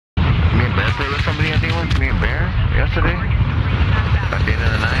play with somebody, I think it was me and Bear, yesterday. At the end of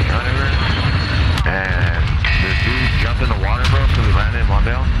the night, whatever. And this dude jumped in the water, bro, so we landed in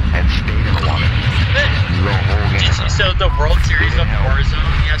Vondel and stayed in the water. The whole game. So the World Series of Warzone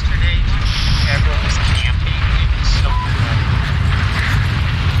yesterday, everyone was camping. It was so good.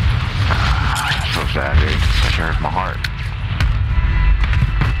 So sad, dude. That sure hurts my heart.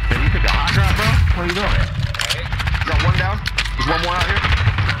 Hey, you took a hot drop, bro? What are you doing? Right? Got one down. There's one more out here.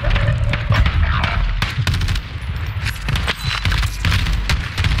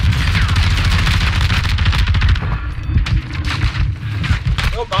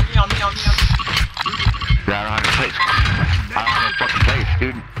 Oh, on me. Yeah, I don't have a place. I don't have a fucking place,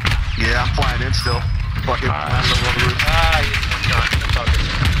 dude. Yeah, I'm flying in still. Fucking flying over the roof.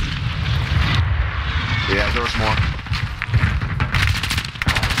 Yeah, there was more.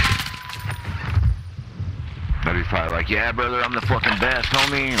 But he's probably like, yeah, brother, I'm the fucking best,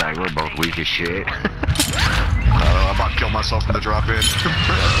 homie. Like, we're both weak as shit. I'm about to kill myself in the drop-in.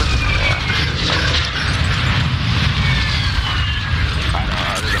 I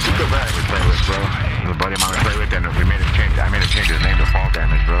know, there's a buddy we play with, bro. There's a buddy of mine we play with, and we made him change. I made him change his name to Fall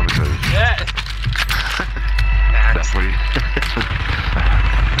Damage, bro, because that's what he.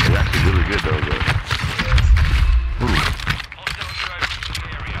 He's actually really good, though, bro. Ooh.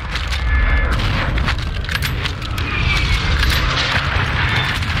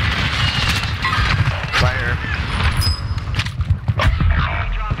 Fire. Oh,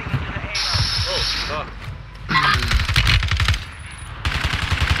 fuck.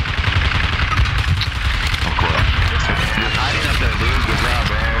 Of course. Just hiding up there, dude. Good job,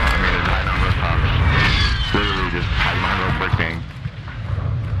 bro. I mean, it's hiding on rooftops. Literally just hiding on a brick thing.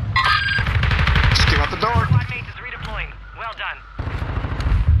 Just came out the door. Squad mate is redeploying. Well done.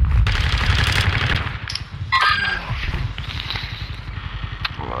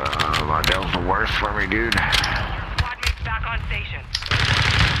 That was the worst for me, dude. Squad mates back on station.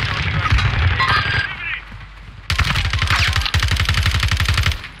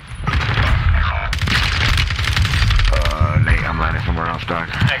 Nate, I'm landing somewhere else, Doc.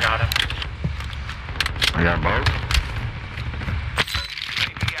 I got him. I got both?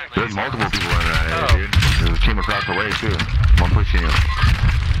 There's multiple people in that area, dude. There's a team across the way, too. One pushing you.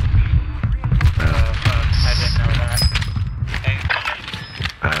 I didn't know that. Hey.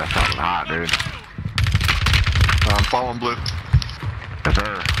 That's fucking hot, dude. I'm following Blue. That's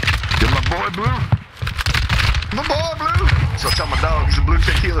her. Get my boy, Blue. My boy, Blue. So tell my dog, he's a blue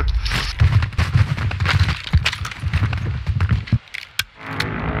tick healer.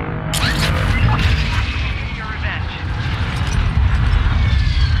 Your revenge.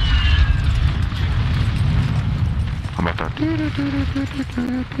 I'm about to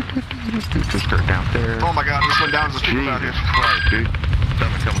just start downstairs. Oh my god, this went down. There's people out here. Jesus Christ, dude.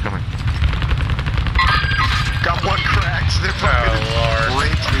 Coming. Got one cracked. They're fucking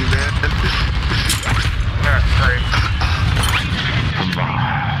raped me, man.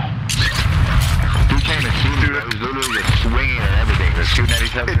 Dude came and shooting, dude. It was literally just swinging and everything. They're shooting at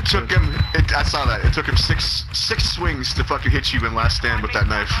each other. It took him, I saw that. It took him six swings to fucking hit you in last stand with that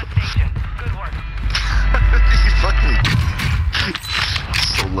knife. Good work. You fucking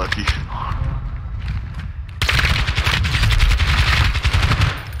so lucky.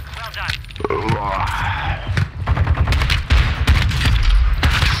 Well done.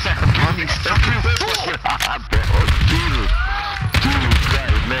 Jesus. Jesus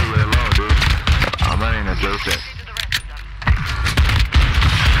Christ, leave me alone, dude. I'm not even a Joseph.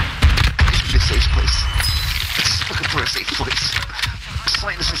 This is a safe place. Just looking for a safe place.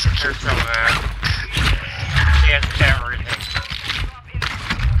 Slightly secure. There's somewhere. He has everything.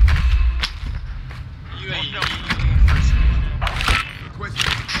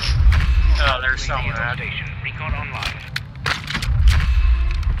 Oh, there's somewhere. Station. Recon online.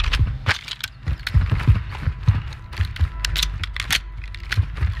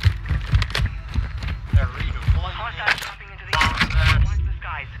 Hostiles dropping into the air. Watch the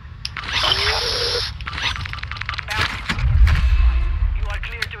skies. You are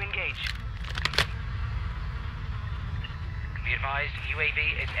clear to engage. Be advised, UAV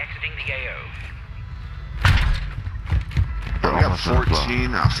is exiting the AO. We got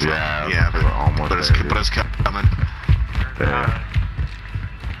 14. Oh, Yeah, but we're almost but it's there, coming. Yeah.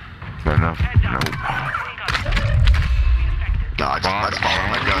 Good enough? Nope. No, I just followed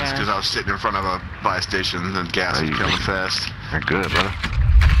my guns because I was sitting in front of a buy station and gas was coming fast. You're good, brother.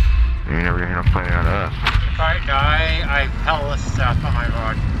 You ain't never gonna hear no playing out of us. If I die, I hella stuff on my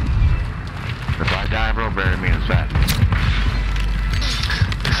rod. If I die, bro, bury me in the sack.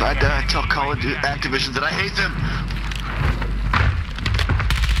 If I die, tell Call of Duty Activision that I hate them.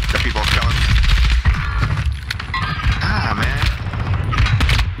 Got people coming.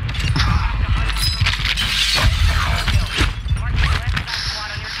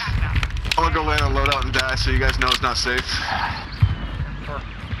 so you guys know it's not safe.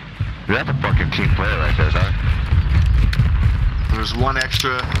 That's a fucking team player right there, dog. There's one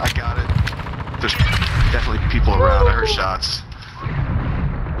extra. I got it. There's definitely people around. I heard shots.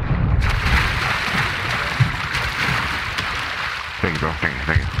 Thank you, bro. Thank you.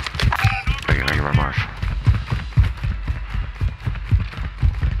 Thank you. Thank you very much.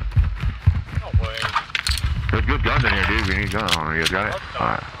 No way. There's good guns in here, dude. We need guns on. You guys got it?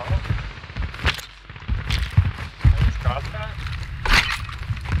 Alright. Drop that?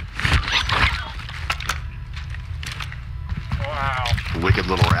 Wow. Wicked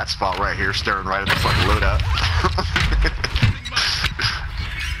little rat spot right here, staring right at the fucking loadout.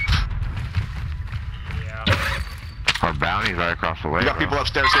 Yeah. Our bounty's right across the way. You got bro. people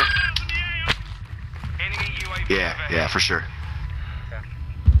upstairs here? Enemy UAV Yeah, overhead. yeah, for sure.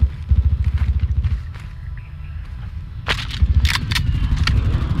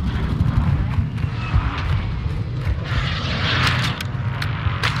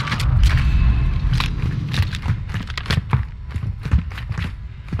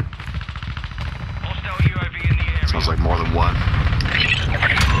 Hostile UAV in the area. Sounds like more than one. Enemy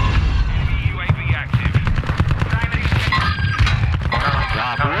UAV active. Primary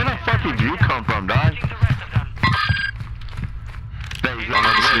God, but where the fuck did you come from, dog? the rest of them. There you go. I don't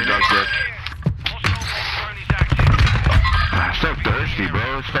know the sleep dog's dead. Hostile drone is active. So thirsty,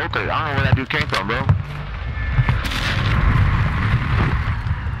 bro. It's so thirsty. I don't know where that dude came from, bro.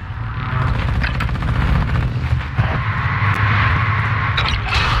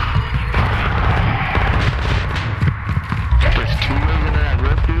 There's two ways into that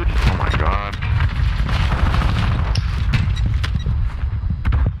rip, dude. Oh my god.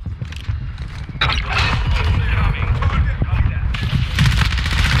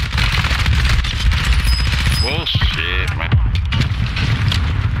 Bullshit, man.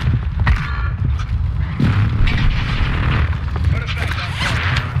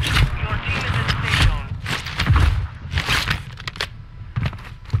 Your team is in the safe zone.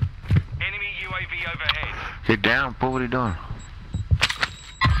 Enemy UAV overhead. Get down, fool. What are you doing?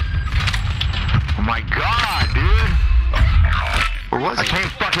 Oh my god, dude. Where was I he?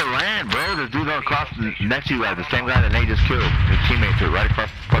 can't fucking land, bro. There's dude across next to you guys, the same guy that Nate just killed. His teammate to right across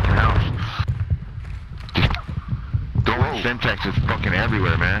the fucking house. Just throwing Semtex is fucking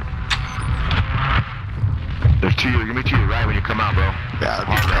everywhere, man. There's two. Give me to your right when you come out, bro. Yeah,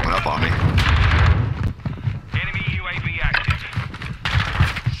 they're coming up on me. Enemy UAV active.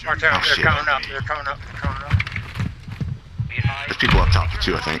 Watch out, Oh, they're shit. coming up, they're coming up, they're coming up. Be advised. There's people up top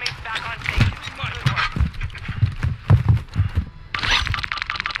too, I think. Back on station.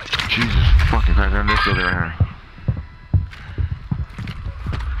 Jesus fucking Christ, they're in this building right here.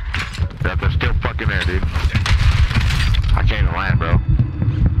 Yeah, they're still fucking there, dude. I can't even land, bro.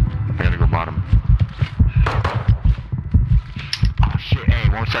 I gotta go bottom. Oh shit, hey,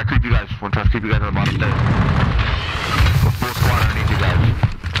 one try to creep you guys on the bottom stairs. A full squad underneath you guys.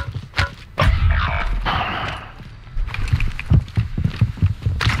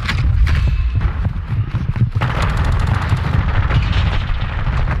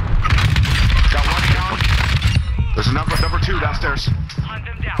 Got one down. There's a number two downstairs. Hunt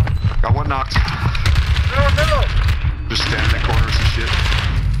them down. Got one knocked. No! Just standing in corners and shit.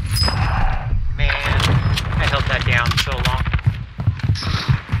 Man, I held that down so long.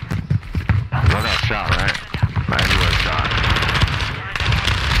 Well, that shot, right? Everywhere shot.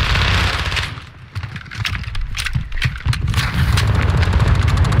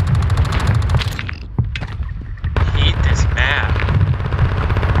 Hate this map.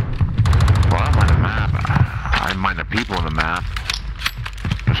 Well, I don't mind the map. I mind the people in the map.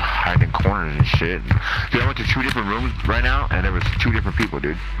 Just hiding corners and shit. Dude, I went to two different rooms right now, and there was two different people,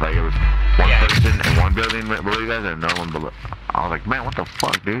 dude. Like, it was one Yeah. person in one building below you guys, and another one below. I was like, man, what the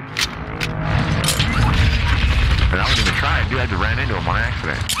fuck, dude? And I wasn't even trying, dude. I just ran into him on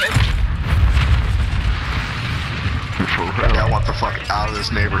accident. For real. Yeah, I want the fuck out of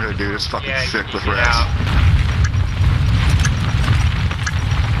this neighborhood, dude. It's fucking Yeah, thick with get rats. out.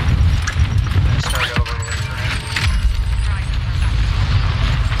 Start over with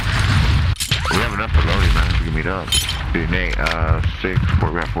We have enough for loading, man. We can meet up. Dude, Nate, 6,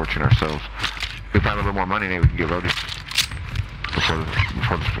 4, we have 14 ourselves. If we find a little more money, Nate, we can get loaded. Before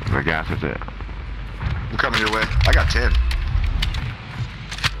the gas is it. I'm coming your way. I got 10.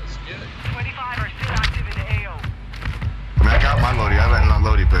 25 are still active in the AO. I mean, I got my loadie. I landed on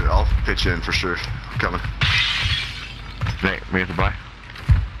loadie, but I'll pitch in for sure. I'm coming. Nate, me at the buy.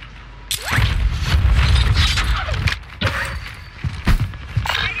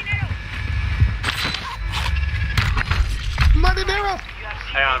 Money Nero! You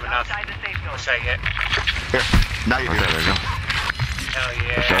have I don't have enough. outside the safe zone. I'll take it. Here, now you do. Okay, there you go. Hell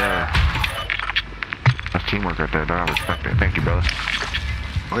Yes, yeah. sir. That's teamwork right there, dog. I respect it. Thank you, brother.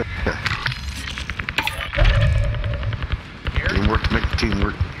 Okay. Here? Teamwork, make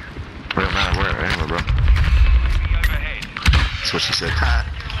teamwork. It don't matter where, anywhere, bro. overhead. That's what she said. Ha.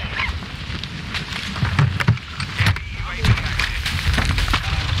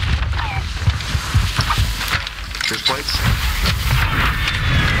 Here's plates.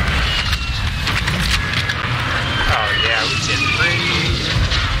 Oh yeah, we did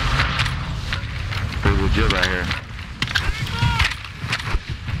Pretty legit right here.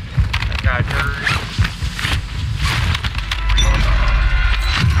 I got dirt.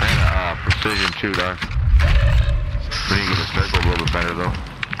 I had a precision too, dog. We need to get the circle a little bit better, though.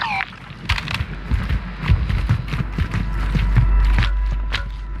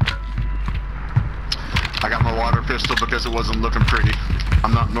 I got my water pistol because it wasn't looking pretty.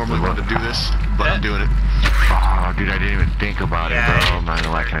 I'm not normally one to do this, but I'm doing it. Oh, dude, I didn't even think about it, bro. I'm not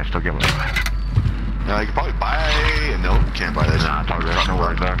gonna lie, can I still get one? Now you can probably buy. Nope, can't buy this. Nah, it's all good. No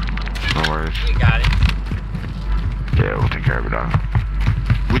worries, dog. No worries. We got it. Yeah, we'll take care of it, dog.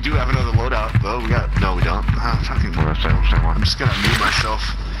 We do have another loadout, though. We got. No, we don't. Fucking. Well, that's the same one. I'm just gonna mute myself.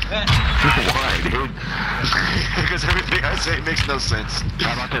 Why, dude? Because everything I say makes no sense.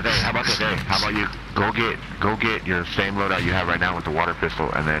 How about today? How about today? How about you go get your same loadout you have right now with the water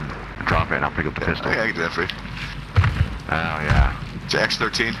pistol, and then drop it, and I'll pick up the pistol. Yeah, I can do that for you. Oh yeah. It's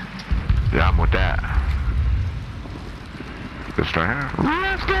X13. Yeah, I'm with that. Good start here.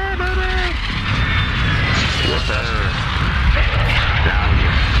 Let's go, baby! Yes, sir. Now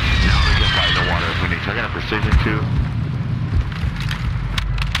we can fight in the water if we need to. I got a precision too.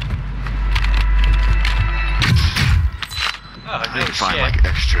 Oh, I no need to find shit. like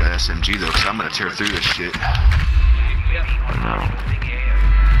extra SMG though, because I'm gonna tear through this shit. I know.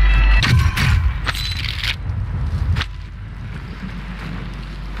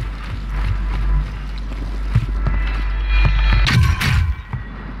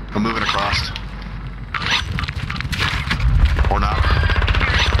 I'm moving across. Or not.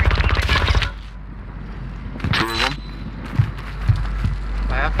 Two of them.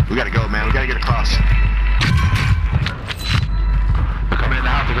 Wow. We gotta go, man. We gotta get across. They're coming in the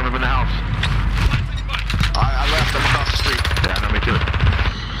house. They're coming in the house. I left. I'm across the street. Yeah, I know, me too.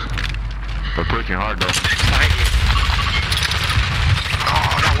 They're pushing hard though. Behind you.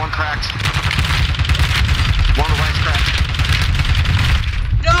 Oh, I got one cracked. One of the right's cracked.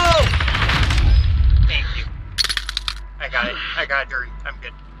 No! Thank you. I got it. I got dirt. I'm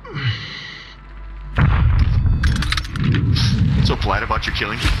good. So polite about your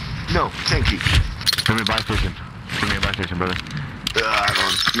killing. No, thank you. Give me a buy station. Give me a buy station, brother. I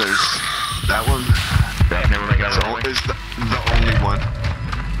don't. There's that one. Yeah, never make it out of the way. Is the only one.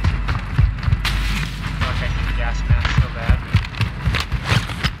 Okay, gas mask so bad.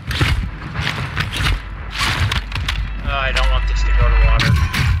 I don't want this to go to water.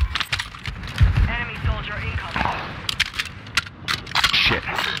 Enemy soldier incoming. Shit.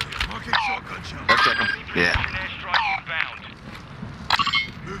 Let's check him. Yeah. An airstrike inbound.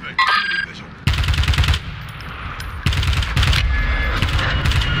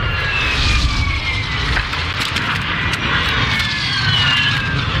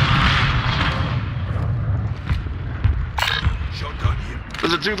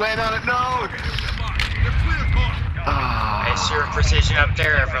 There's a dude laying on it. No. I see your precision up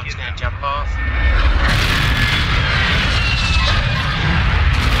there. Everyone's gonna jump off.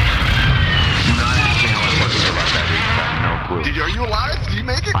 Do not ask me how I fucking feel about that, dude. I have no clue. Are you alive? Did you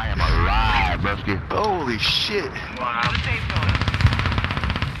make it? I am alive, broski. Holy shit. Wow. The safe zone.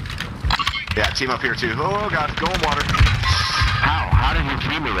 Yeah, team up here too. Oh god, go in water. How? How did he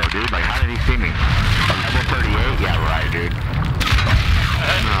see me though, dude? Like, how did he see me? A level 38? Yeah, right, dude.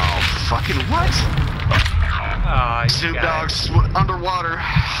 No, fucking what? Oh, you Snoop got Dogg underwater.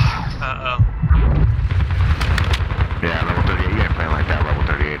 Uh-oh. Yeah, level 38. You ain't playing like that, level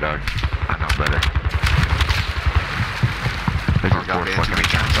 38, dog. I know better. This Oh, is got fourth banned too many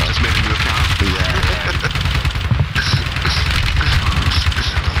fucking times. I just made a new account. Yeah.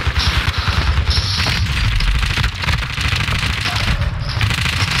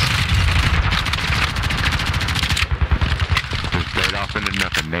 Just straight off into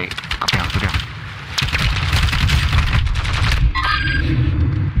nothing, Nate. Come down, come down.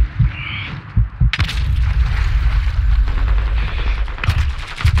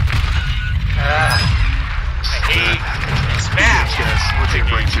 I hate this map. Yes, we'll take a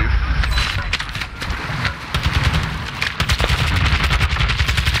break too.